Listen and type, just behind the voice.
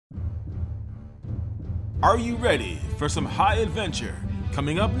Are you ready for some high adventure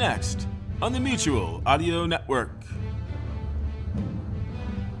coming up next on the Mutual Audio Network?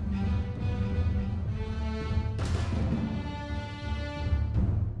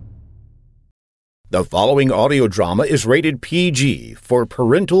 The following audio drama is rated PG for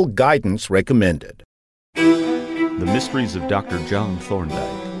parental guidance recommended. The Mysteries of Dr. John Thorndyke.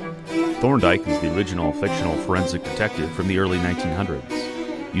 Thorndyke is the original fictional forensic detective from the early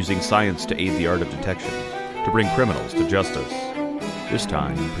 1900s, using science to aid the art of detection, to bring criminals to justice. This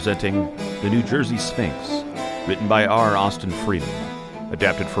time, presenting The New Jersey Sphinx, written by R. Austin Freeman,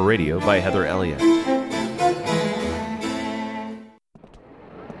 adapted for radio by Heather Elliott.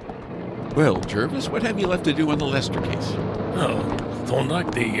 Well, Jervis, what have you left to do on the Lester case? Oh,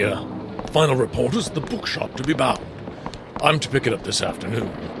 Thorndyke, the final report is at the bookshop to be bound. I'm to pick it up this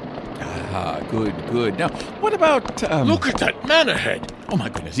afternoon. Ah, good. Now, what about, Look at that man ahead! Oh my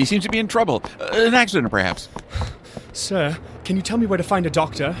goodness, he seems to be in trouble. An accident, perhaps. Sir, can you tell me where to find a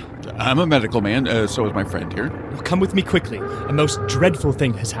doctor? I'm a medical man, so is my friend here. Well, come with me quickly. A most dreadful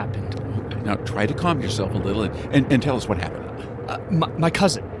thing has happened. Now, try to calm yourself a little and tell us what happened. My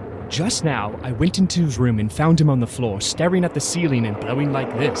cousin. Just now, I went into his room and found him on the floor, staring at the ceiling and blowing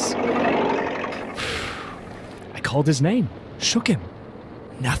like this. I called his name, shook him.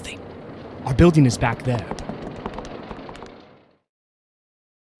 Nothing. Our building is back there.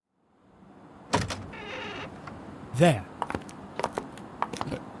 There.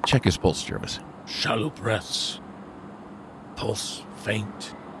 Check his pulse, Jervis. Shallow breaths. Pulse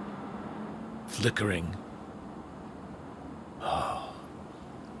faint. Flickering.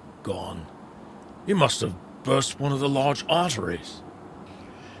 Gone. He must have burst one of the large arteries.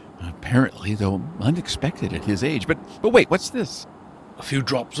 Apparently, though unexpected at his age. But wait, what's this? A few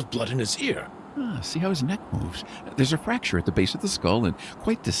drops of blood in his ear. See how his neck moves. There's a fracture at the base of the skull and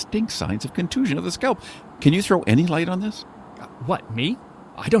quite distinct signs of contusion of the scalp. Can you throw any light on this? What, me?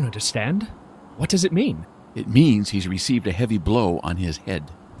 I don't understand. What does it mean? It means he's received a heavy blow on his head.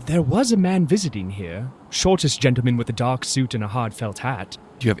 There was a man visiting here. Shortest gentleman with a dark suit and a hard felt hat.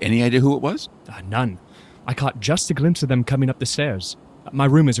 Do you have any idea who it was? None. I caught just a glimpse of them coming up the stairs. My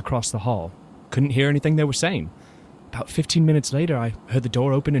room is across the hall. Couldn't hear anything they were saying. About 15 minutes later, I heard the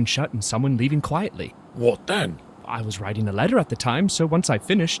door open and shut and someone leaving quietly. What then? I was writing a letter at the time, so once I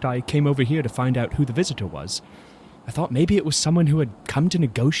finished, I came over here to find out who the visitor was. I thought maybe it was someone who had come to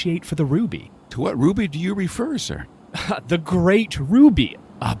negotiate for the ruby. To what ruby do you refer, sir? The great ruby.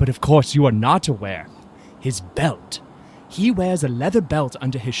 But of course you are not aware. His belt. He wears a leather belt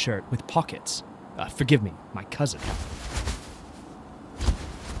under his shirt with pockets. Forgive me, my cousin.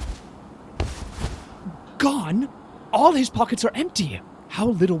 Gone? All his pockets are empty. How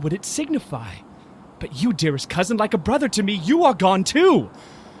little would it signify? But you, dearest cousin, like a brother to me, you are gone too.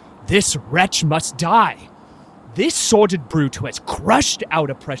 This wretch must die. This sordid brute who has crushed out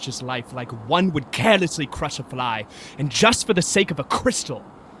a precious life like one would carelessly crush a fly, and just for the sake of a crystal.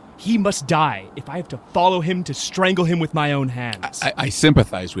 He must die if I have to follow him to strangle him with my own hands. I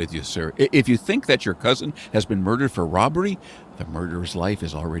sympathize with you, sir. If you think that your cousin has been murdered for robbery, the murderer's life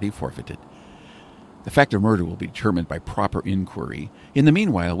is already forfeited. The fact of murder will be determined by proper inquiry. In the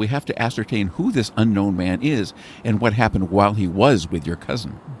meanwhile, we have to ascertain who this unknown man is and what happened while he was with your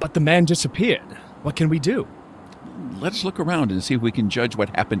cousin. But the man disappeared. What can we do? Let's look around and see if we can judge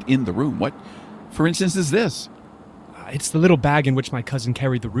what happened in the room. What, for instance, is this? It's the little bag in which my cousin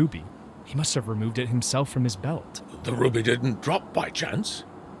carried the ruby. He must have removed it himself from his belt. The ruby didn't drop by chance?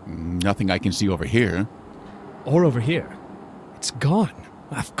 Nothing I can see over here. Or over here. It's gone.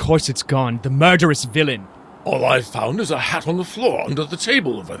 Of course it's gone. The murderous villain. All I've found is a hat on the floor under the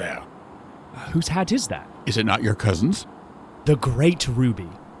table over there. Whose hat is that? Is it not your cousin's? The great ruby.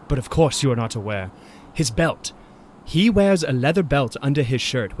 But of course you are not aware. His belt. He wears a leather belt under his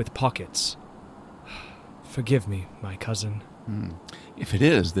shirt with pockets. Forgive me, my cousin. If it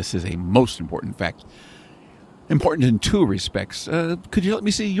is, this is a most important fact. Important in two respects. Could you let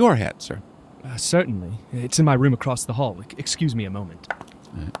me see your hat, sir? Certainly. It's in my room across the hall. Excuse me a moment.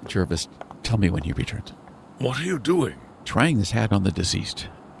 Jervis, tell me when he returns. What are you doing? Trying this hat on the deceased.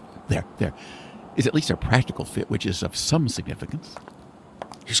 There. Is at least a practical fit, which is of some significance.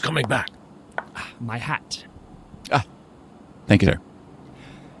 He's coming back. My hat. Thank you, sir.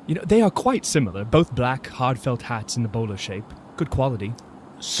 You know, they are quite similar. Both black, hard felt hats in the bowler shape. Good quality.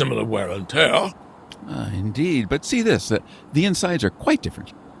 Similar wear and tear. Indeed, but see this. The insides are quite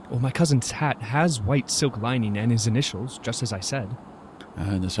different. Well, my cousin's hat has white silk lining and his initials, just as I said.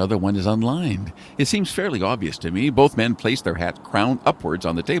 And this other one is unlined. It seems fairly obvious to me. Both men placed their hats crown upwards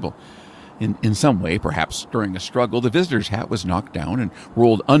on the table. In some way, perhaps during a struggle, the visitor's hat was knocked down and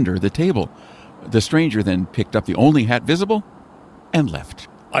rolled under the table. The stranger then picked up the only hat visible and left.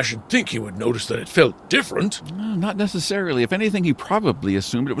 I should think he would notice that it felt different. Not necessarily. If anything, he probably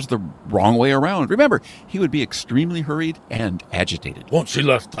assumed it was the wrong way around. Remember, he would be extremely hurried and agitated. Once he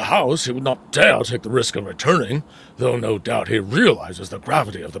left the house, he would not dare take the risk of returning, though no doubt he realizes the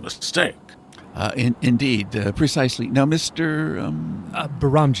gravity of the mistake. Indeed, precisely. Now, Mr.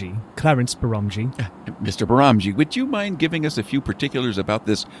 Baramji. Clarence Baramji. Mr. Baramji, would you mind giving us a few particulars about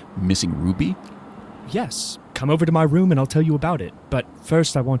this missing ruby? Yes. Come over to my room and I'll tell you about it. But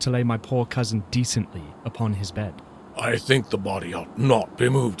first I want to lay my poor cousin decently upon his bed. I think the body ought not be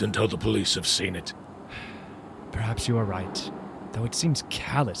moved until the police have seen it. Perhaps you are right, though it seems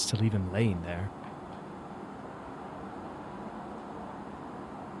callous to leave him laying there.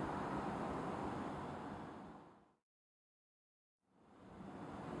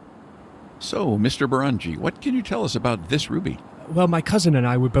 So, Mr. Baranji, what can you tell us about this ruby? Well, my cousin and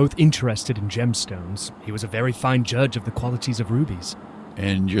I were both interested in gemstones. He was a very fine judge of the qualities of rubies.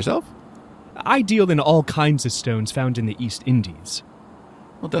 And yourself? I deal in all kinds of stones found in the East Indies.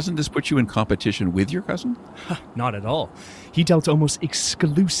 Well, doesn't this put you in competition with your cousin? Not at all. He dealt almost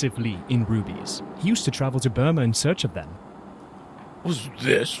exclusively in rubies. He used to travel to Burma in search of them. Was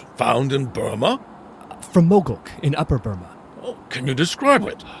this found in Burma? From Mogulk, in Upper Burma. Oh, can you describe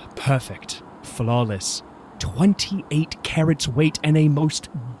it? Perfect. Flawless. 28 carats weight and a most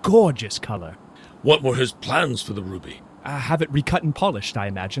gorgeous color. What were his plans for the ruby? Have it recut and polished, I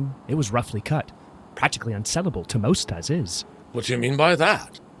imagine. It was roughly cut. Practically unsellable to most as is. What do you mean by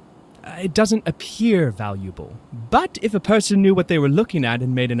that? It doesn't appear valuable. But if a person knew what they were looking at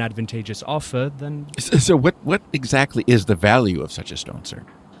and made an advantageous offer, then... So what exactly is the value of such a stone, sir?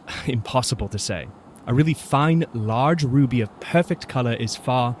 Impossible to say. A really fine, large ruby of perfect color is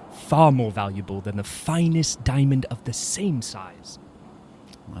far, far more valuable than the finest diamond of the same size.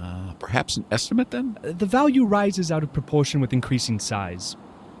 Perhaps an estimate, then? The value rises out of proportion with increasing size.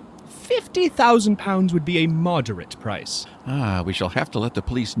 £50,000 would be a moderate price. We shall have to let the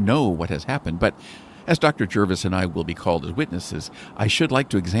police know what has happened, but as Dr. Jervis and I will be called as witnesses, I should like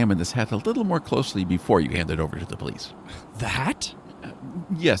to examine this hat a little more closely before you hand it over to the police. The hat?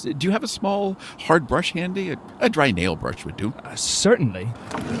 Yes. Do you have a small, hard brush handy? A dry nail brush would do. Certainly.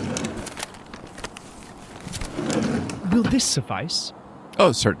 Will this suffice?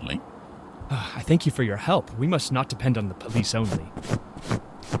 Oh, certainly. I thank you for your help. We must not depend on the police only.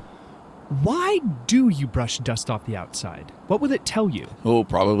 Why do you brush dust off the outside? What will it tell you? Oh,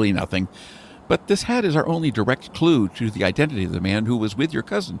 probably nothing. But this hat is our only direct clue to the identity of the man who was with your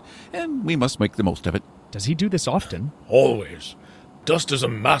cousin, and we must make the most of it. Does he do this often? Always. Dust is a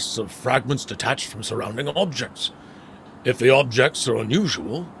mass of fragments detached from surrounding objects. If the objects are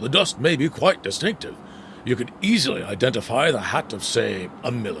unusual, the dust may be quite distinctive. You could easily identify the hat of, say,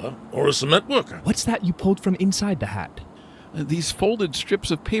 a miller or a cement worker. What's that you pulled from inside the hat? These folded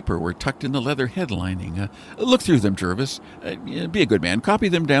strips of paper were tucked in the leather head lining. Look through them, Jervis. Be a good man. Copy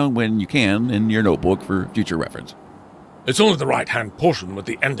them down when you can in your notebook for future reference. It's only the right-hand portion with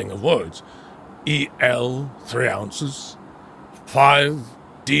the ending of words. EL, 3 ounces. 5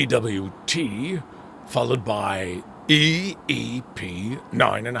 DWT, followed by EEP,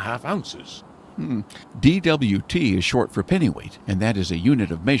 9.5 ounces. DWT is short for pennyweight, and that is a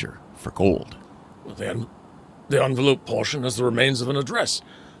unit of measure for gold. Well, then, the envelope portion has the remains of an address.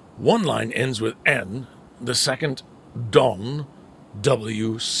 One line ends with N, the second, Don,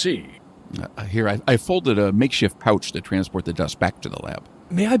 WC. Here, I folded a makeshift pouch to transport the dust back to the lab.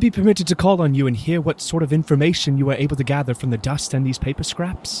 May I be permitted to call on you and hear what sort of information you were able to gather from the dust and these paper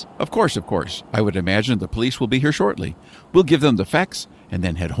scraps? Of course. I would imagine the police will be here shortly. We'll give them the facts and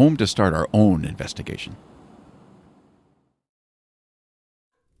then head home to start our own investigation.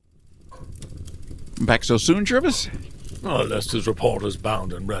 Back so soon, Jervis? Unless his report is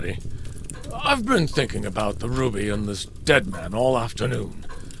bound and ready. I've been thinking about the ruby and this dead man all afternoon.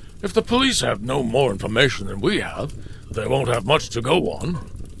 If the police have no more information than we have, they won't have much to go on.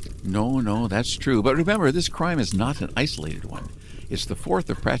 No, that's true. But remember, this crime is not an isolated one. It's the fourth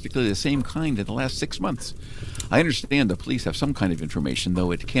of practically the same kind in the last 6 months. I understand the police have some kind of information,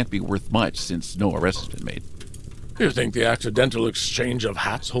 though it can't be worth much since no arrest has been made. You think the accidental exchange of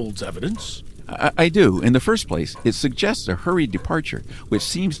hats holds evidence? I do. In the first place, it suggests a hurried departure, which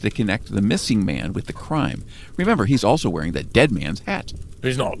seems to connect the missing man with the crime. Remember, he's also wearing the dead man's hat.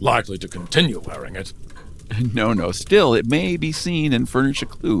 He's not likely to continue wearing it. No. Still, it may be seen and furnish a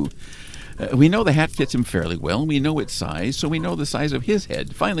clue. We know the hat fits him fairly well, and we know its size, so we know the size of his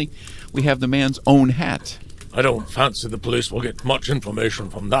head. Finally, we have the man's own hat. I don't fancy the police will get much information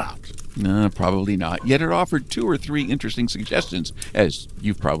from that. Probably not. Yet it offered 2 or 3 interesting suggestions, as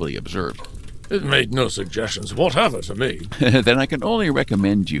you've probably observed. It made no suggestions whatever to me. Then I can only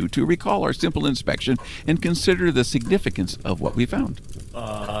recommend you to recall our simple inspection and consider the significance of what we found.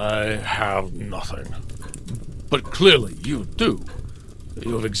 I have nothing. But clearly you do.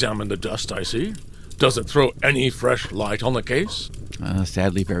 You have examined the dust, I see. Does it throw any fresh light on the case?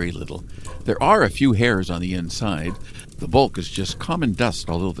 Sadly, very little. There are a few hairs on the inside. The bulk is just common dust,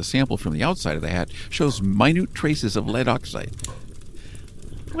 although the sample from the outside of the hat shows minute traces of lead oxide.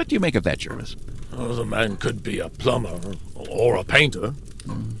 What do you make of that, Jervis? Oh, the man could be a plumber or a painter.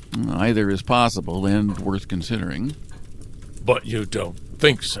 Either is possible and worth considering. But you don't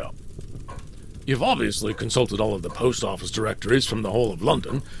think so. You've obviously consulted all of the post office directories from the whole of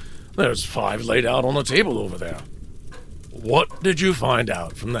London. There's 5 laid out on a table over there. What did you find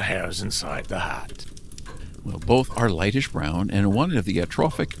out from the hairs inside the hat? Well, both are lightish brown, and one of the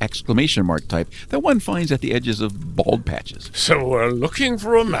atrophic exclamation mark type that one finds at the edges of bald patches. So we're looking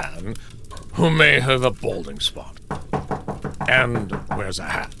for a man who may have a balding spot. And wears a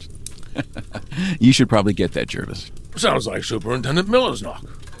hat. You should probably get that, Jervis. Sounds like Superintendent Miller's knock.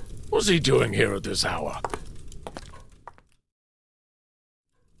 What's he doing here at this hour?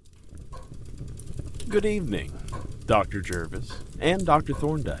 Good evening, Dr. Jervis and Dr.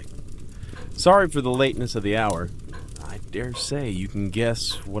 Thorndyke. Sorry for the lateness of the hour. I dare say you can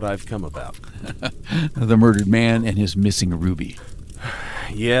guess what I've come about. The murdered man and his missing ruby.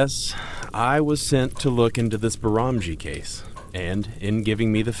 Yes, I was sent to look into this Baramji case, and in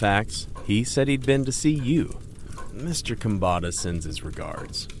giving me the facts, he said he'd been to see you. Mr. Kambata sends his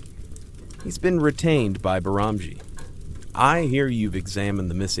regards. He's been retained by Baramji. I hear you've examined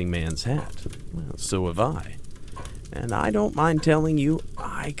the missing man's hat. Well, so have I. And I don't mind telling you,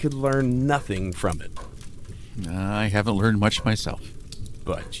 I could learn nothing from it. I haven't learned much myself.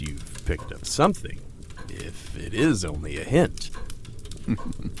 But you've picked up something, if it is only a hint.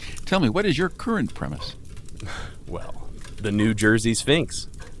 Tell me, what is your current premise? Well, the New Jersey Sphinx.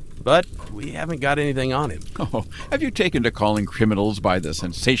 But we haven't got anything on him. Oh, have you taken to calling criminals by the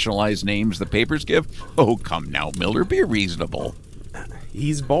sensationalized names the papers give? Oh, come now, Miller, be reasonable.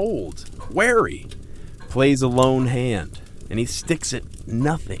 He's bold, wary, plays a lone hand, and he sticks at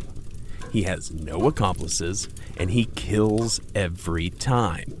nothing. He has no accomplices, and he kills every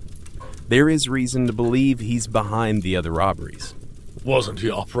time. There is reason to believe he's behind the other robberies. Wasn't he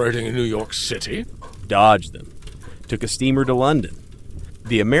operating in New York City? Dodged them. Took a steamer to London.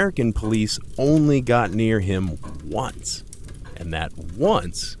 The American police only got near him once, and that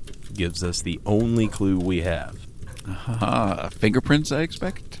once gives us the only clue we have. Fingerprints, I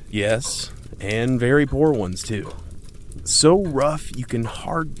expect? Yes, and very poor ones, too. So rough you can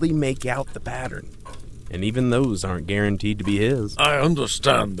hardly make out the pattern, and even those aren't guaranteed to be his. I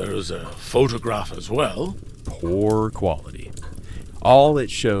understand there's a photograph as well. Poor quality. All it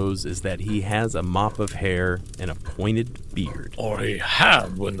shows is that he has a mop of hair and a pointed beard. Or he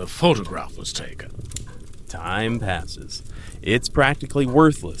had when the photograph was taken. Time passes. It's practically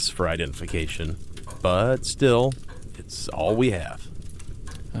worthless for identification, but still, it's all we have.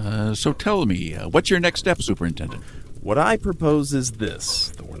 So tell me, what's your next step, Superintendent? What I propose is this,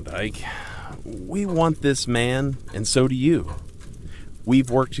 Thorndyke. We want this man, and so do you.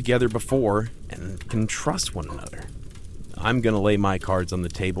 We've worked together before and can trust one another. I'm going to lay my cards on the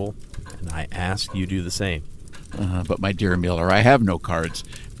table, and I ask you do the same. But my dear Miller, I have no cards.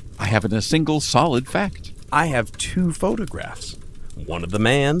 I haven't a single solid fact. I have 2 photographs, one of the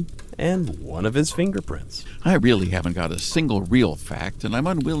man and one of his fingerprints. I really haven't got a single real fact, and I'm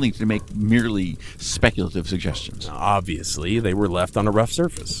unwilling to make merely speculative suggestions. Obviously, they were left on a rough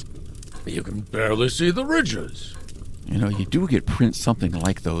surface. You can barely see the ridges. You know, you do get prints something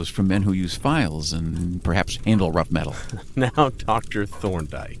like those from men who use files and perhaps handle rough metal. Now, Dr.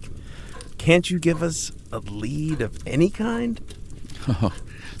 Thorndyke, can't you give us a lead of any kind?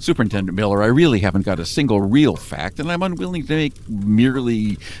 Superintendent Miller, I really haven't got a single real fact, and I'm unwilling to make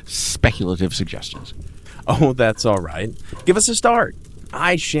merely speculative suggestions. Oh, that's all right. Give us a start.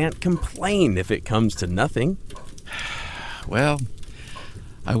 I shan't complain if it comes to nothing. Well,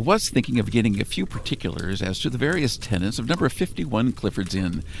 I was thinking of getting a few particulars as to the various tenants of number 51 Clifford's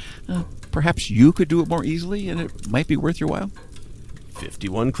Inn. Perhaps you could do it more easily, and it might be worth your while.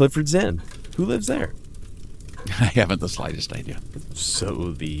 51 Clifford's Inn. Who lives there? I haven't the slightest idea.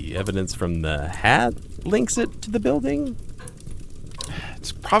 So the evidence from the hat links it to the building?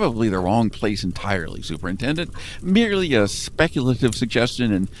 It's probably the wrong place entirely, Superintendent. Merely a speculative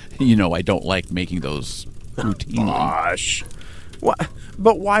suggestion, and you know I don't like making those routinely. Gosh.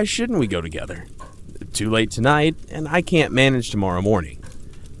 But why shouldn't we go together? Too late tonight, and I can't manage tomorrow morning.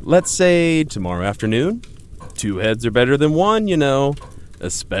 Let's say tomorrow afternoon. 2 heads are better than 1, you know.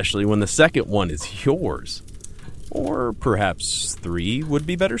 especially when the second one is yours. Or perhaps 3 would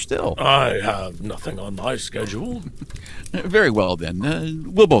be better still. I have nothing on my schedule. Very well,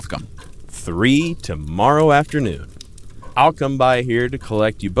 then. We'll both come. 3 tomorrow afternoon. I'll come by here to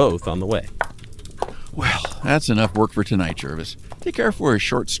collect you both on the way. Well, that's enough work for tonight, Jervis. Take care for a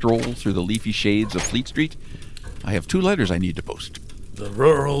short stroll through the leafy shades of Fleet Street. I have 2 letters I need to post. The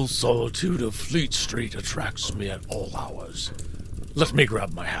rural solitude of Fleet Street attracts me at all hours. Let me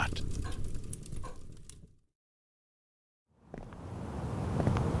grab my hat.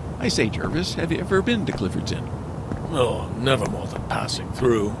 I say, Jervis, have you ever been to Clifford's Inn? Oh, never more than passing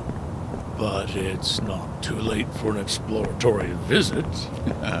through. But it's not too late for an exploratory visit.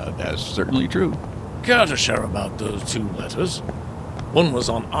 That's certainly true. Care to share about those 2 letters? One was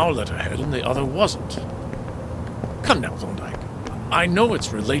on our letterhead and the other wasn't. Come now, Thorndyke. I know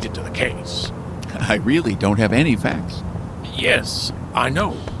it's related to the case. I really don't have any facts. Yes, I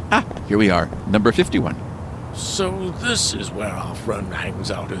know. Here we are, number 51. So this is where our friend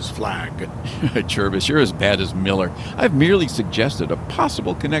hangs out his flag. Jervis, you're as bad as Miller. I've merely suggested a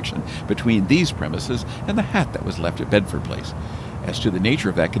possible connection between these premises and the hat that was left at Bedford Place. As to the nature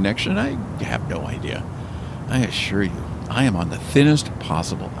of that connection, I have no idea. I assure you, I am on the thinnest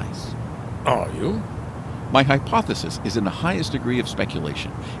possible ice. Are you? My hypothesis is in the highest degree of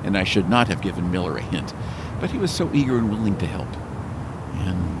speculation, and I should not have given Miller a hint, but he was so eager and willing to help.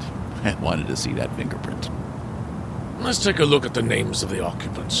 And I wanted to see that fingerprint. Let's take a look at the names of the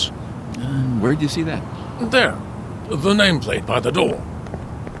occupants. Where'd you see that? There, the nameplate by the door.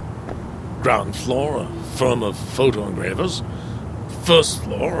 Ground floor, a firm of photo engravers. First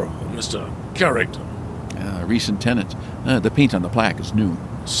floor, Mr. Carrington. A recent tenant. The paint on the plaque is new.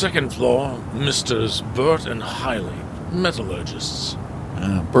 Second floor, Misters Burt and Hiley, metallurgists.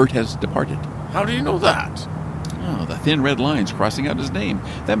 Burt has departed. How do you know that? Oh, the thin red lines crossing out his name.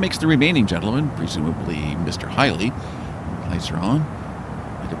 That makes the remaining gentleman, presumably Mr. Hiley. Lights are on.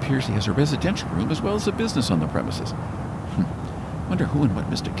 It appears he has a residential room as well as a business on the premises. Wonder who and what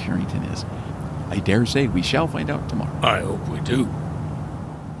Mr. Carrington is. I dare say we shall find out tomorrow. I hope we do.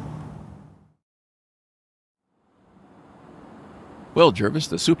 Well, Jervis,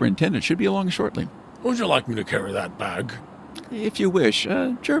 the superintendent should be along shortly. Would you like me to carry that bag? If you wish.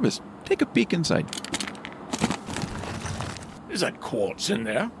 Jervis, take a peek inside. Is that quartz in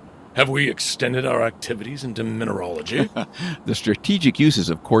there? Have we extended our activities into mineralogy? The strategic uses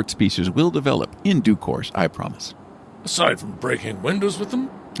of quartz pieces will develop in due course, I promise. Aside from breaking windows with them?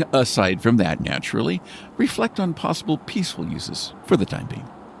 Aside from that, naturally, reflect on possible peaceful uses for the time being.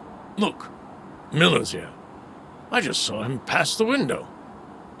 Look, Miller's here. I just saw him pass the window.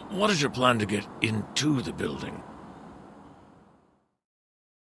 What is your plan to get into the building?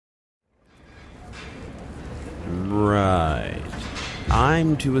 Right.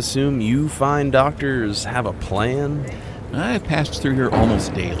 I'm to assume you fine doctors have a plan? I've passed through here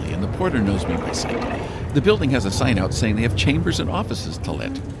almost daily, and the porter knows me by sight. The building has a sign out saying they have chambers and offices to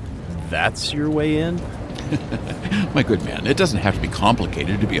let. That's your way in? My good man, it doesn't have to be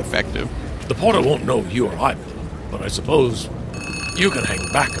complicated to be effective. The porter won't know you or I, but I suppose you can hang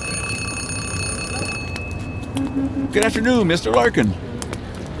back a bit. Good afternoon, Mr. Larkin.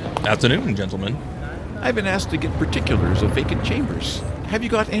 Afternoon, gentlemen. I've been asked to get particulars of vacant chambers. Have you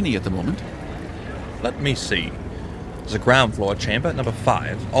got any at the moment? Let me see. There's a ground floor chamber at number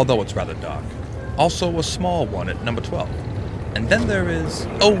 5, although it's rather dark. Also a small one at number 12. And then there is...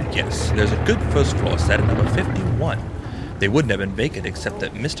 oh yes, there's a good first floor set at number 51. They wouldn't have been vacant except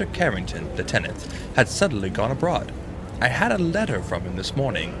that Mr. Carrington, the tenant, had suddenly gone abroad. I had a letter from him this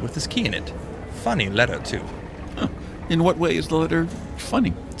morning with his key in it. Funny letter, too. Huh. In what way is the letter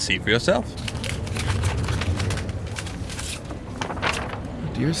funny? See for yourself.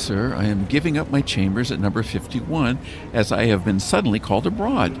 Dear sir, I am giving up my chambers at number 51 as I have been suddenly called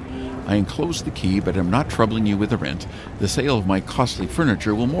abroad. I enclose the key, but am not troubling you with the rent. The sale of my costly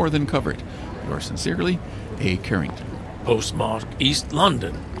furniture will more than cover it. Yours sincerely, A. Carrington. Postmark East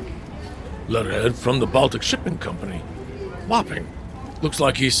London. Letterhead from the Baltic Shipping Company. Wapping. Looks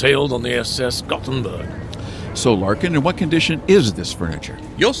like he sailed on the SS Gothenburg. So, Larkin, in what condition is this furniture?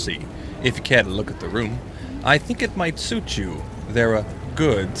 You'll see, if you care to look at the room. I think it might suit you. They're a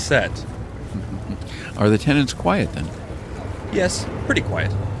good set. Are the tenants quiet, then? Yes, pretty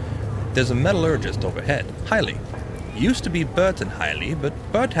quiet. There's a metallurgist overhead, Hiley. Used to be Burt and Hiley, but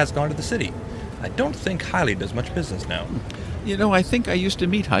Burt has gone to the city. I don't think Hiley does much business now. You know, I think I used to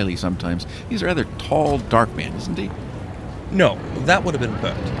meet Hiley sometimes. He's a rather tall, dark man, isn't he? No, that would have been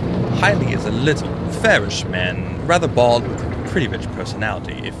Burt. Hiley is a little, fairish man, rather bald with a pretty rich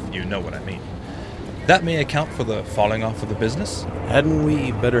personality, if you know what I mean. That may account for the falling off of the business. Hadn't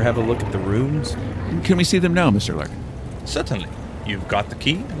we better have a look at the rooms? Can we see them now, Mr. Larkin? Certainly. You've got the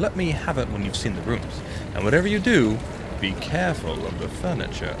key. Let me have it when you've seen the rooms. And whatever you do, be careful of the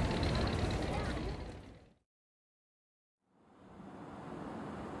furniture.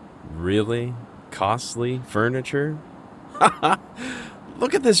 Really? Costly furniture?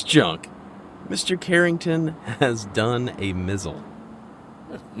 Look at this junk. Mr. Carrington has done a mizzle.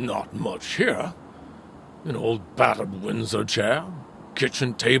 Not much here. An old battered Windsor chair,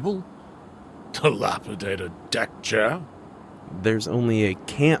 kitchen table, dilapidated deck chair. There's only a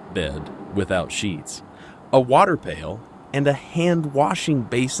camp bed without sheets, a water pail, and a hand-washing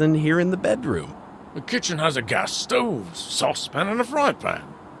basin here in the bedroom. The kitchen has a gas stove, saucepan, and a fry pan.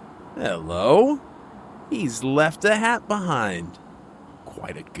 Hello? He's left a hat behind.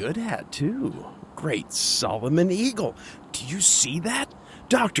 Quite a good hat, too. Great Solomon Eagle. Do you see that?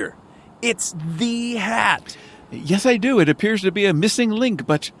 Doctor, it's the hat. Yes, I do. It appears to be a missing link,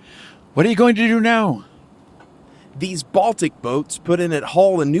 but what are you going to do now? These Baltic boats put in at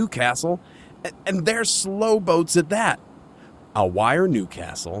Hull and Newcastle, and they're slow boats at that. I'll wire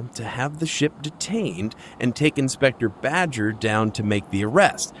Newcastle to have the ship detained and take Inspector Badger down to make the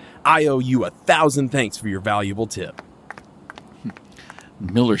arrest. I owe you 1,000 thanks for your valuable tip.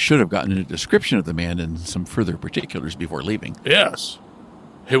 Miller should have gotten a description of the man and some further particulars before leaving. Yes.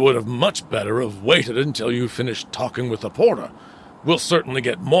 He would have much better have waited until you finished talking with the porter. We'll certainly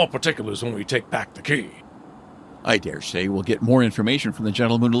get more particulars when we take back the key. I dare say we'll get more information from the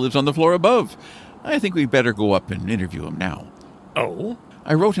gentleman who lives on the floor above. I think we'd better go up and interview him now. Oh?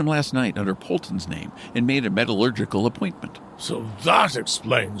 I wrote him last night under Polton's name and made a metallurgical appointment. So that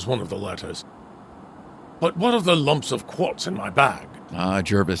explains one of the letters. But what of the lumps of quartz in my bag? Ah,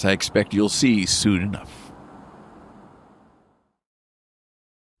 Jervis, I expect you'll see soon enough.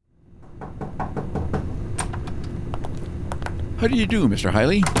 How do you do, Mr.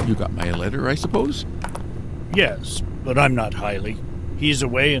 Hiley? You got my letter, I suppose? Yes, but I'm not Hiley. He's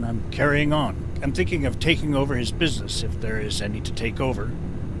away and I'm carrying on. I'm thinking of taking over his business if there is any to take over.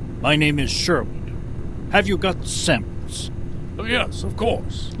 My name is Sherwood. Have you got the samples? Oh, yes, of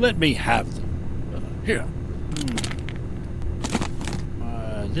course. Let me have them. Here.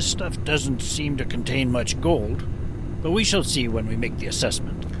 This stuff doesn't seem to contain much gold, but we shall see when we make the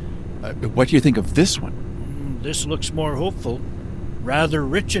assessment. What do you think of this one? This looks more hopeful. Rather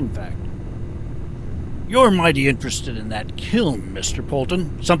rich, in fact. You're mighty interested in that kiln, Mr.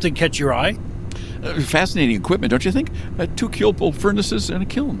 Polton. Something catch your eye? Fascinating equipment, don't you think? 2 keel-pull furnaces and a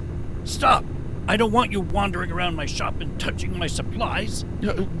kiln. Stop! I don't want you wandering around my shop and touching my supplies.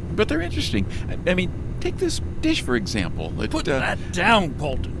 But they're interesting. I mean, take this dish, for example. Put that down,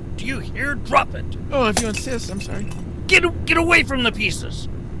 Polton. Do you hear? Drop it. Oh, if you insist, I'm sorry. Get away from the pieces.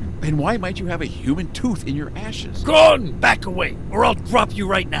 And why might you have a human tooth in your ashes? Gone! Back away, or I'll drop you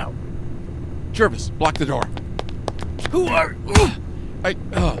right now. Jervis, block the door. Who are...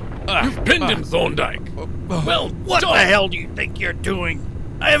 You've pinned him, Thorndyke. Well, what the hell do you think you're doing?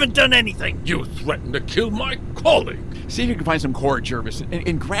 I haven't done anything. You threatened to kill my colleague. See if you can find some cord, Jervis,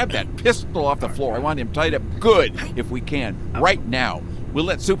 and grab that pistol off the floor. I want him tied up good, if we can, right now. We'll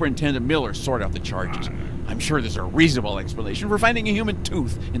let Superintendent Miller sort out the charges. I'm sure there's a reasonable explanation for finding a human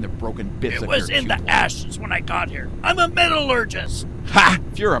tooth in the broken bits of your It was in the ashes when I got here. I'm a metallurgist. Ha!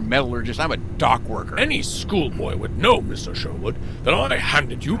 If you're a metallurgist, I'm a dock worker. Any schoolboy would know, Mr. Sherwood, that I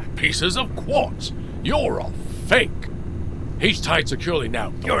handed you pieces of quartz. You're a fake. He's tied securely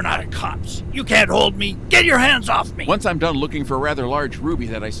now. You're not cops. You can't hold me. Get your hands off me. Once I'm done looking for a rather large ruby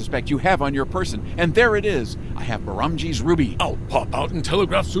that I suspect you have on your person, and there it is. I have Baramji's ruby. I'll pop out and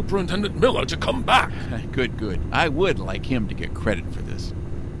telegraph Superintendent Miller to come back. Good. I would like him to get credit for this.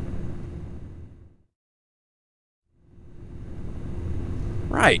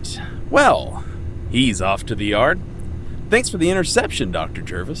 Right. Well, he's off to the yard. Thanks for the interception, Dr.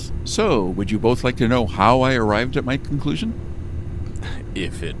 Jervis. So, would you both like to know how I arrived at my conclusion?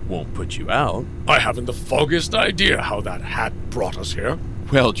 If it won't put you out. I haven't the foggiest idea how that hat brought us here.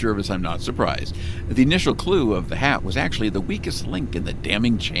 Well, Jervis, I'm not surprised. The initial clue of the hat was actually the weakest link in the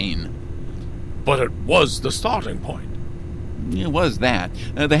damning chain. But it was the starting point. It was that.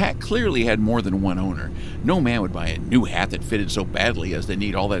 The hat clearly had more than one owner. No man would buy a new hat that fitted so badly as to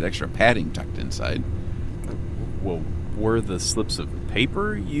need all that extra padding tucked inside. Well, were the slips of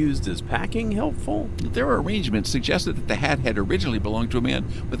paper used as packing helpful? Their arrangement suggested that the hat had originally belonged to a man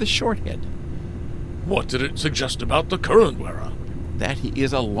with a short head. What did it suggest about the current wearer? That he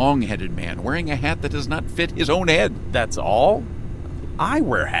is a long-headed man wearing a hat that does not fit his own head. That's all? I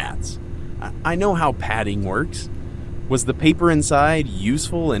wear hats. I know how padding works. Was the paper inside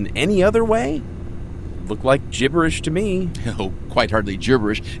useful in any other way? Looked like gibberish to me. Oh, quite hardly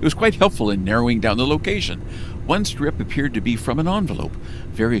gibberish. It was quite helpful in narrowing down the location. One strip appeared to be from an envelope.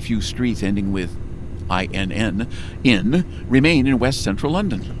 Very few streets ending with INN, in, remain in West Central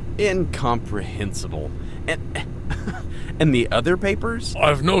London. Incomprehensible. And the other papers?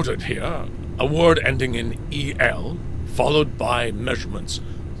 I've noted here a word ending in EL, followed by measurements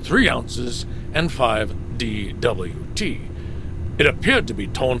 3 ounces and 5 DWT. It appeared to be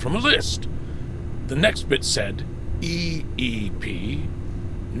torn from a list. The next bit said EEP,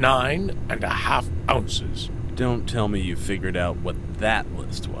 9.5 ounces. Don't tell me you figured out what that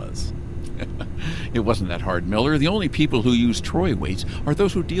list was. It wasn't that hard, Miller. The only people who use troy weights are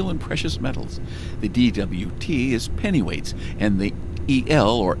those who deal in precious metals. The DWT is pennyweights, and the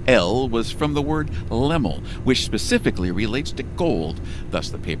EL or L was from the word lemel, which specifically relates to gold. Thus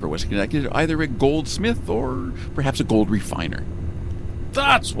the paper was connected to either a goldsmith or perhaps a gold refiner.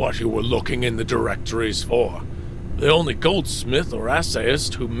 That's what you were looking in the directories for. The only goldsmith or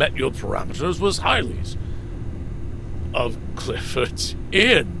assayist who met your parameters was Hiley's of Clifford's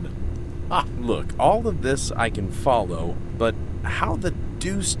Inn. Look, all of this I can follow, but how the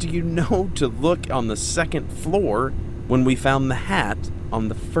deuce do you know to look on the second floor when we found the hat on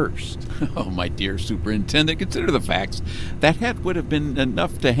the first? Oh, my dear superintendent, consider the facts. That hat would have been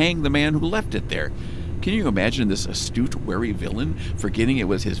enough to hang the man who left it there. Can you imagine this astute, wary villain forgetting it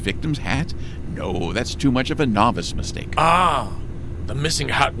was his victim's hat? No, that's too much of a novice mistake. The missing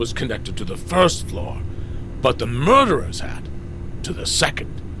hat was connected to the first floor, but the murderer's hat to the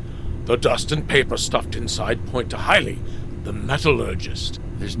second. The dust and paper stuffed inside point to Hiley, the metallurgist.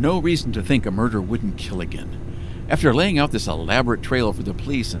 There's no reason to think a murderer wouldn't kill again. After laying out this elaborate trail for the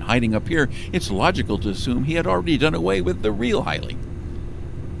police and hiding up here, it's logical to assume he had already done away with the real Hiley.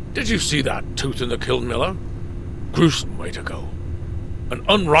 Did you see that tooth in the kiln, Miller? Gruesome way to go. An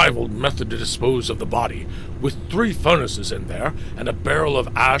unrivaled method to dispose of the body, with 3 furnaces in there and a barrel of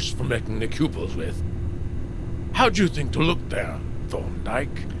ash for making the cupels with. How'd you think to look there,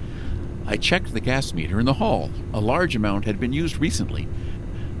 Thorndyke? I checked the gas meter in the hall. A large amount had been used recently.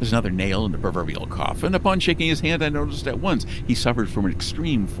 There's another nail in the proverbial coffin. Upon shaking his hand, I noticed at once he suffered from an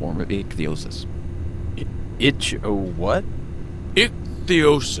extreme form of ichthyosis. What?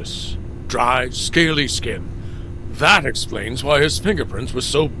 Ichthyosis. Dry, scaly skin. That explains why his fingerprints were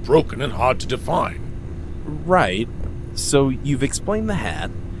so broken and hard to define. Right. So you've explained the hat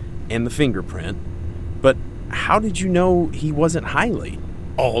and the fingerprint, but how did you know he wasn't Hiley?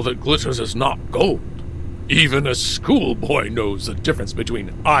 All that glitters is not gold. Even a schoolboy knows the difference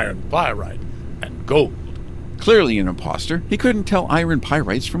between iron pyrite and gold. Clearly an imposter. He couldn't tell iron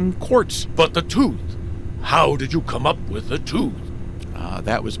pyrites from quartz. But the tooth. How did you come up with the tooth?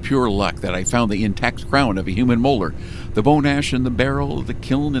 That was pure luck that I found the intact crown of a human molar. The bone ash in the barrel, the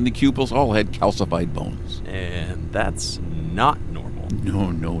kiln, and the cupels all had calcified bones. And that's not normal. No,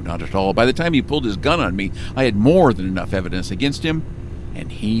 not at all. By the time he pulled his gun on me, I had more than enough evidence against him,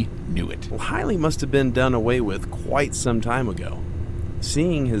 and he knew it. Well, Hiley must have been done away with quite some time ago.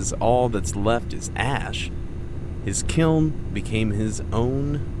 Seeing as all that's left is ash, his kiln became his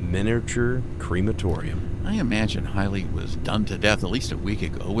own miniature crematorium. I imagine Hiley was done to death at least a week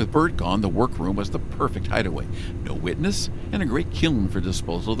ago. With Bert gone, the workroom was the perfect hideaway. No witness, and a great kiln for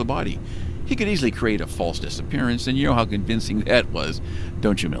disposal of the body. He could easily create a false disappearance, and you know how convincing that was,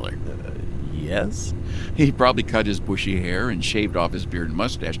 don't you, Miller? Yes? He probably cut his bushy hair and shaved off his beard and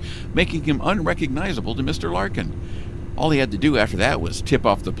mustache, making him unrecognizable to Mr. Larkin. All he had to do after that was tip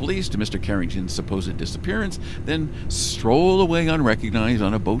off the police to Mr. Carrington's supposed disappearance, then stroll away unrecognized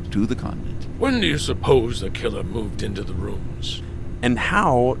on a boat to the continent. When do you suppose the killer moved into the rooms? And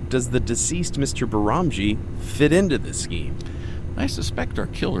how does the deceased Mr. Baramji fit into this scheme? I suspect our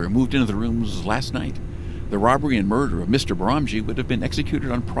killer moved into the rooms last night. The robbery and murder of Mr. Baramji would have been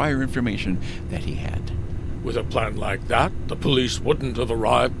executed on prior information that he had. With a plan like that, the police wouldn't have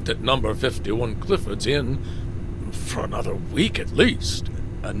arrived at number 51 Clifford's Inn for another week at least.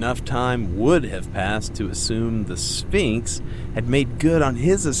 Enough time would have passed to assume the Sphinx had made good on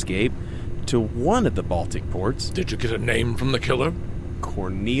his escape to one of the Baltic ports. Did you get a name from the killer?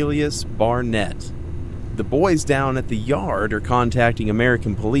 Cornelius Barnett. The boys down at the yard are contacting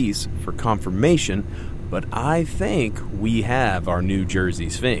American police for confirmation, but I think we have our New Jersey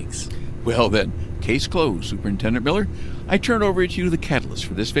Sphinx. Well then, case closed, Superintendent Miller. I turn over to you the catalyst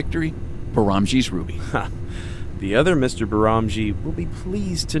for this victory, Baramji's ruby. The other Mr. Baramji will be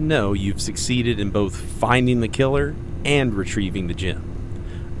pleased to know you've succeeded in both finding the killer and retrieving the gem.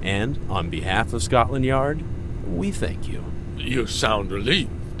 And on behalf of Scotland Yard, we thank you. You sound relieved.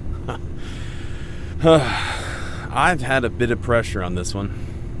 I've had a bit of pressure on this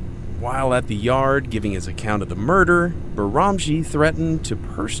one. While at the yard giving his account of the murder, Baramji threatened to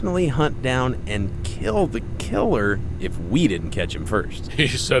personally hunt down and kill the killer if we didn't catch him first. He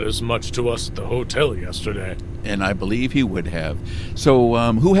said as much to us at the hotel yesterday. And I believe he would have. So,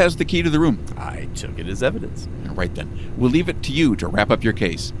 who has the key to the room? I took it as evidence. Right then. We'll leave it to you to wrap up your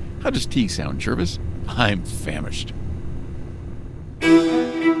case. How does tea sound, Jervis? I'm famished.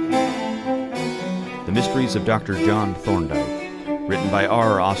 The Mysteries of Dr. John Thorndyke. Written by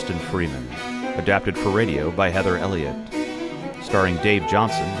R. Austin Freeman. Adapted for radio by Heather Elliott. Starring Dave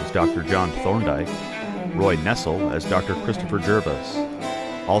Johnson as Dr. John Thorndyke. Roy Nessel as Dr. Christopher Jervis.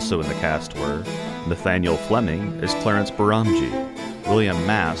 Also in the cast were Nathaniel Fleming as Clarence Baramji, William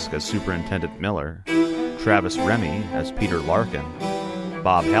Mask as Superintendent Miller, Travis Remy as Peter Larkin,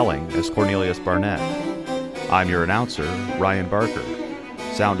 Bob Helling as Cornelius Barnett. I'm your announcer, Ryan Barker.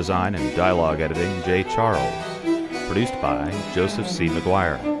 Sound design and dialogue editing, Jay Charles. Produced by Joseph C.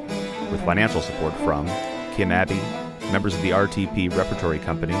 McGuire. With financial support from Kim Abbey, members of the RTP Repertory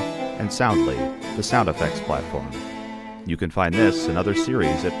Company, and Soundly, the sound effects platform. You can find this and other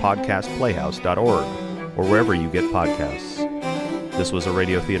series at podcastplayhouse.org or wherever you get podcasts. This was a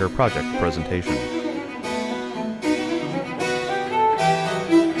Radio Theater Project presentation.